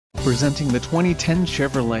Presenting the 2010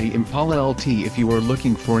 Chevrolet Impala LT. If you are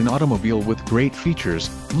looking for an automobile with great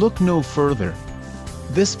features, look no further.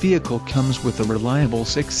 This vehicle comes with a reliable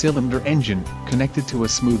 6-cylinder engine, connected to a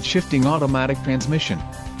smooth shifting automatic transmission.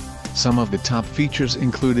 Some of the top features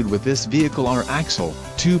included with this vehicle are axle,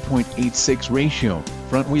 2.86 ratio,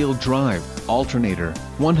 front-wheel drive, alternator,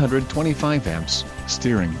 125 amps,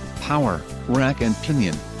 steering, power, rack and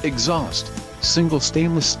pinion, exhaust, single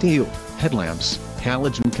stainless steel, headlamps,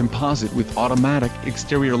 halogen composite with automatic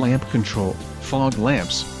exterior lamp control, fog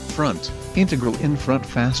lamps, front, integral in-front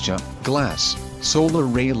fascia, glass, solar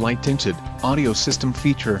ray light tinted, audio system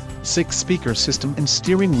feature, 6-speaker system and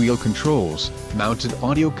steering wheel controls, mounted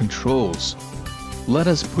audio controls. Let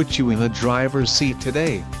us put you in the driver's seat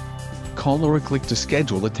today. Call or click to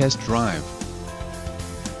schedule a test drive.